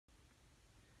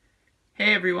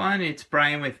Hey everyone, it's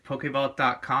Brian with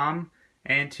Pokevault.com,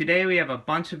 and today we have a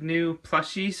bunch of new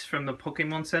plushies from the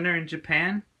Pokemon Center in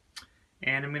Japan,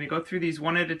 and I'm going to go through these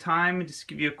one at a time and just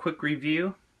give you a quick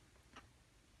review.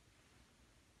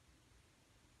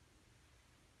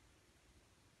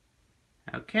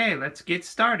 Okay, let's get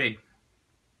started.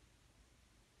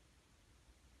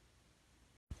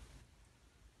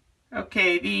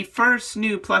 Okay, the first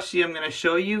new plushie I'm going to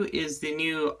show you is the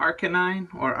new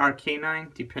Arcanine, or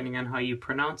Arcanine, depending on how you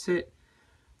pronounce it.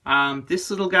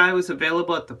 This little guy was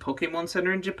available at the Pokemon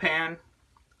Center in Japan.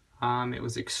 It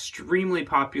was extremely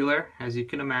popular, as you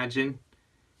can imagine.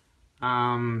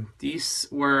 These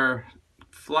were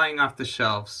flying off the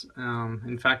shelves.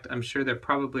 In fact, I'm sure they're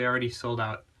probably already sold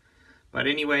out. But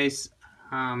anyways,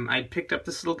 I picked up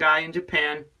this little guy in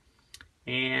Japan,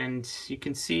 and you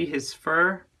can see his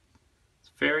fur. It's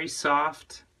very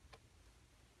soft.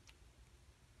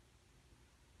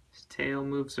 His tail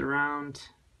moves around.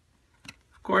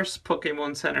 Of course,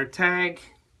 Pokemon Center tag,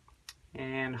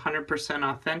 and 100%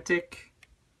 authentic.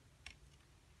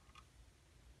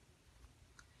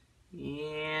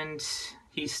 And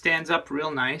he stands up real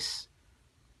nice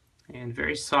and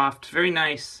very soft, very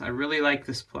nice. I really like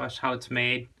this plush, how it's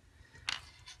made.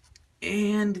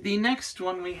 And the next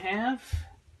one we have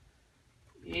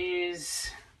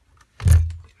is,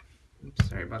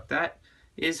 sorry about that,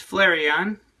 is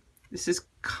Flareon. This is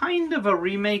kind of a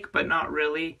remake, but not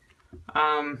really.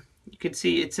 You can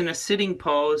see it's in a sitting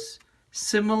pose,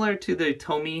 similar to the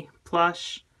Tomy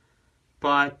plush,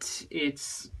 but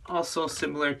it's also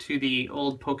similar to the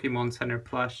old Pokemon Center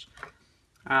plush.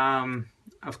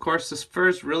 Of course, this fur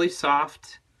is really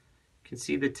soft. You can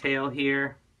see the tail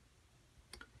here.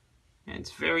 And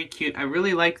it's very cute. I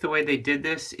really like the way they did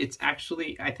this. It's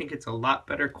actually, I think it's a lot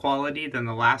better quality than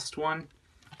the last one.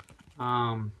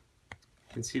 You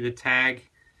can see the tag.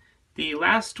 The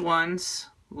last ones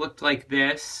looked like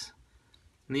this.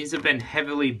 And these have been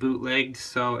heavily bootlegged,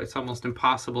 so it's almost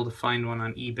impossible to find one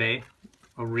on eBay,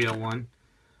 a real one.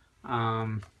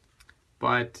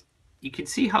 But you can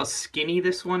see how skinny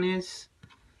this one is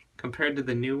compared to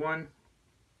the new one.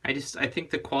 I think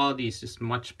the quality is just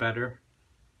much better.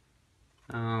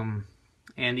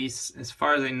 And these, as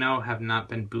far as I know, have not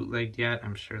been bootlegged yet.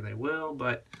 I'm sure they will,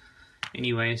 but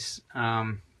anyways,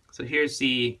 so here's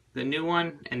the new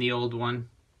one and the old one.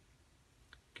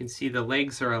 You can see the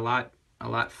legs are a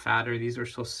lot fatter. These are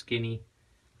so skinny.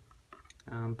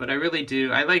 But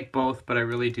I like both, but I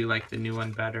really do like the new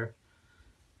one better.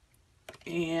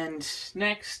 And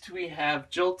next we have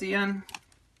Jolteon.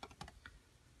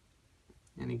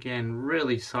 And again,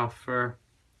 really soft fur.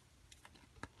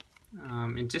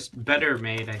 And just better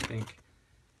made, I think.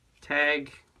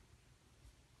 Tag.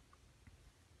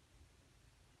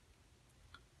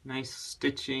 Nice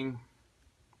stitching.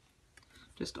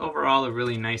 Just overall a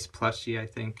really nice plushie, I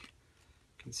think.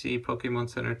 You can see Pokemon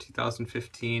Center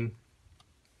 2015.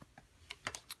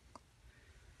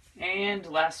 And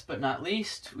last but not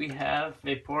least, we have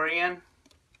Vaporeon.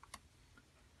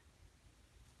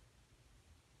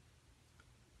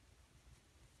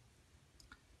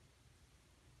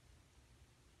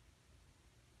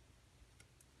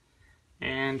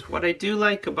 And what I do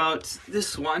like about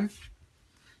this one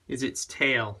is its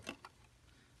tail.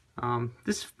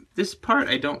 This part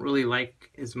I don't really like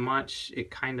as much.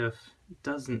 It kind of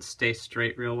doesn't stay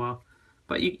straight real well,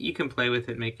 but you can play with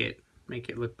it, make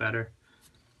it look better.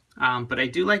 But I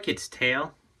do like its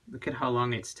tail. Look at how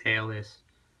long its tail is.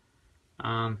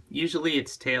 Usually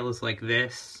its tail is like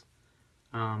this,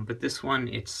 but this one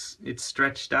it's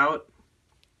stretched out.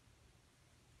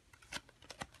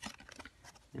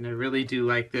 And I really do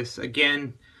like this.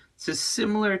 Again, this is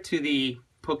similar to the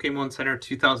Pokemon Center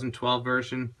 2012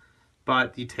 version,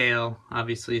 but the tail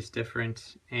obviously is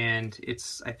different, and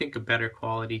it's, I think, a better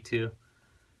quality too.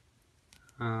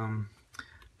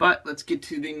 But let's get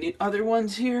to the other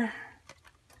ones here.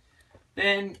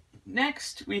 Then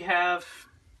next we have,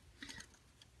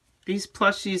 these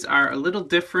plushies are a little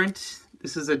different.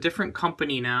 This is a different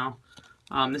company now.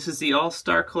 This is the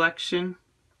All-Star Collection.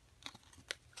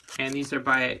 And these are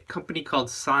by a company called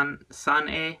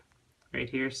Sane, right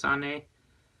here, Sane.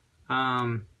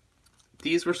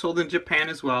 These were sold in Japan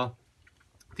as well.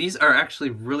 These are actually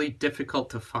really difficult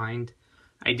to find.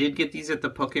 I did get these at the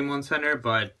Pokemon Center,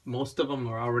 but most of them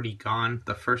were already gone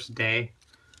the first day.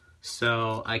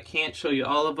 So I can't show you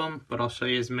all of them, but I'll show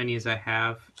you as many as I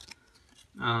have.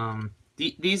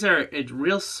 These are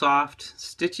real soft.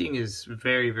 Stitching is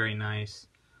very, very nice.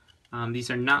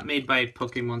 These are not made by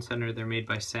Pokemon Center, they're made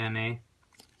by Sane.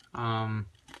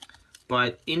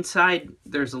 But inside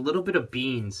there's a little bit of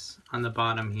beans on the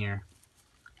bottom here.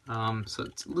 So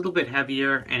it's a little bit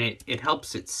heavier, and it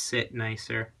helps it sit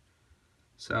nicer.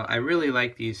 So I really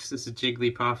like these. This is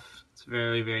Jigglypuff. It's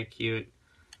very, very cute.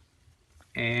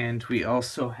 And we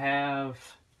also have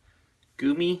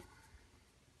Gumi.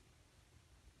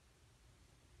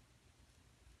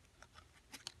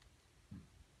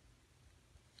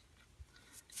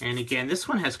 And again, this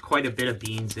one has quite a bit of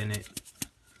beans in it.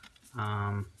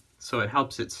 So it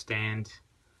helps it stand.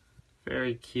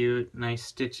 Very cute. Nice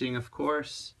stitching, of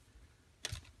course.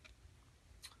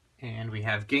 And we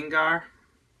have Gengar.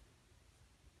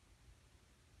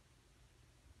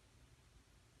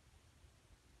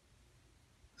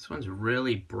 This one's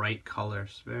really bright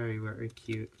colors. Very, very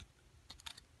cute.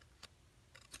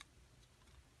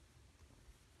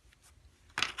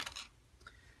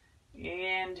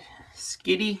 And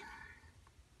Skitty.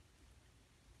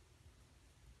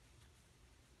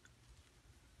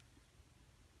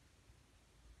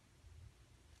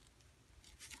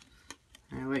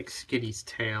 I like Skitty's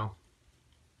tail.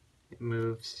 It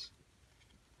moves.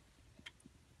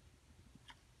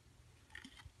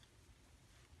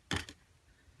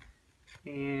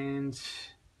 And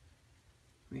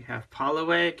we have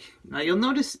Poliwag. Now you'll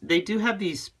notice they do have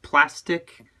these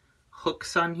plastic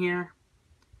hooks on here.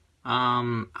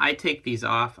 I take these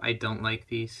off. I don't like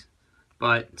these,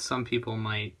 but some people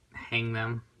might hang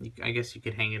them. I guess you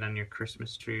could hang it on your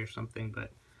Christmas tree or something,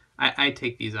 but I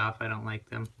take these off. I don't like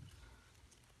them.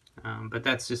 But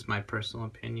that's just my personal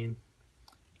opinion.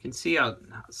 You can see how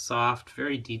soft,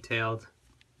 very detailed.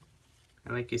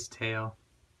 I like his tail.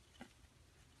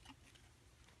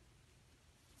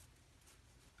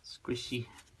 Squishy.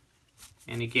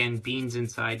 And again, beans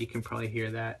inside. You can probably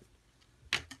hear that.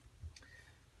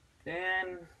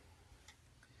 Then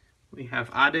we have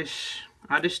Oddish.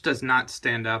 Oddish does not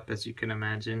stand up, as you can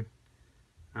imagine.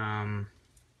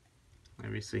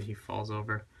 Obviously he falls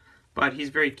over. But he's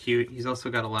very cute. He's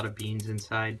also got a lot of beans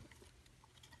inside.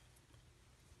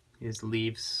 His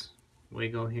leaves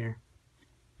wiggle here.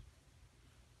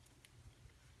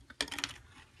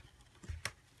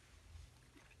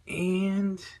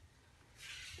 And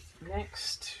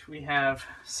next we have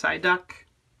Psyduck.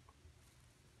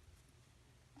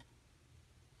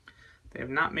 They have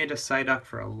not made a Psyduck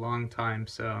for a long time,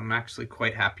 so I'm actually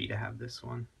quite happy to have this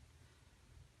one.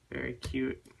 Very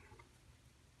cute.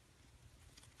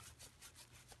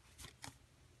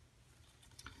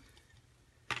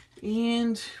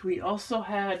 And we also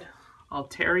had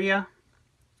Altaria.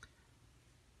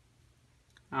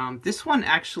 This one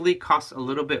actually costs a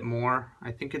little bit more.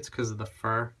 I think it's because of the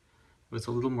fur. It was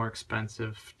a little more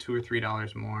expensive, $2 or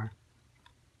 $3 more.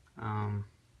 You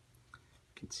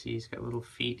can see he's got little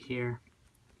feet here.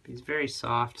 He's very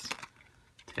soft,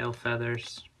 tail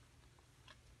feathers.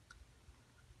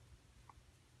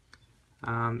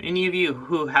 Any of you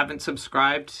who haven't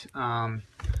subscribed,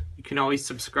 you can always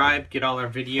subscribe, get all our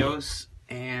videos,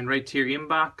 and right to your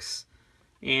inbox.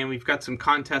 And we've got some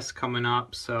contests coming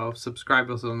up, so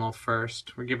subscribers will know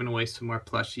first. We're giving away some more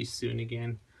plushies soon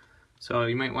again. So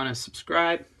you might want to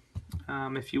subscribe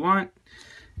if you want.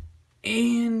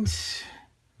 And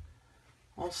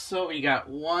also we got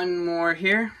one more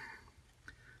here.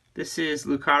 This is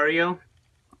Lucario.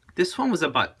 This one was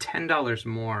about $10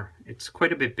 more. It's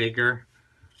quite a bit bigger.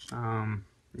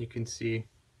 You can see.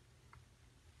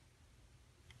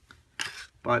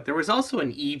 But there was also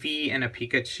an Eevee and a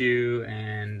Pikachu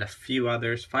and a few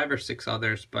others, 5 or 6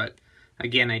 others, but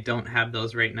again, I don't have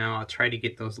those right now. I'll try to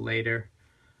get those later.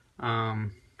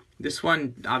 This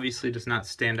one obviously does not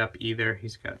stand up either.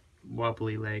 He's got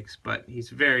wobbly legs, but he's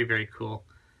very, very cool.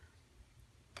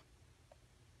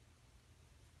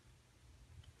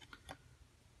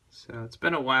 So it's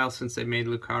been a while since they made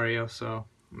Lucario, so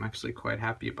I'm actually quite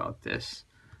happy about this.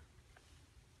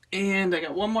 And I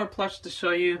got one more plush to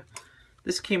show you.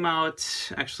 This came out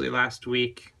actually last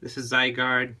week. This is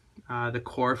Zygarde, the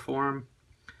core form.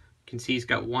 You can see he's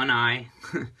got one eye,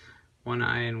 one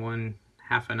eye and one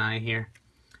half an eye here.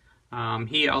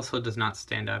 He also does not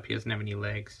stand up. He doesn't have any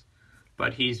legs,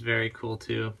 but he's very cool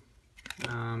too.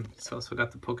 It's also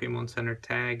got the Pokemon Center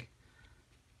tag.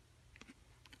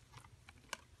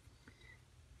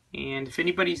 And if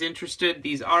anybody's interested,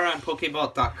 these are on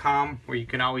Pokevault.com, where you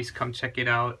can always come check it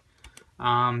out.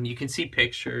 You can see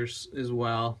pictures as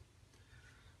well.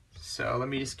 So let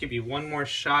me just give you one more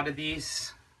shot of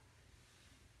these.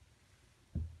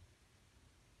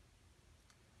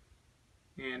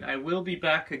 And I will be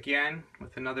back again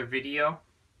with another video.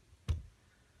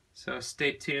 So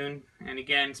stay tuned. And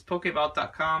again, it's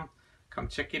Pokevault.com. Come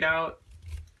check it out.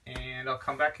 And I'll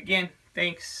come back again.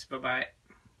 Thanks. Bye-bye.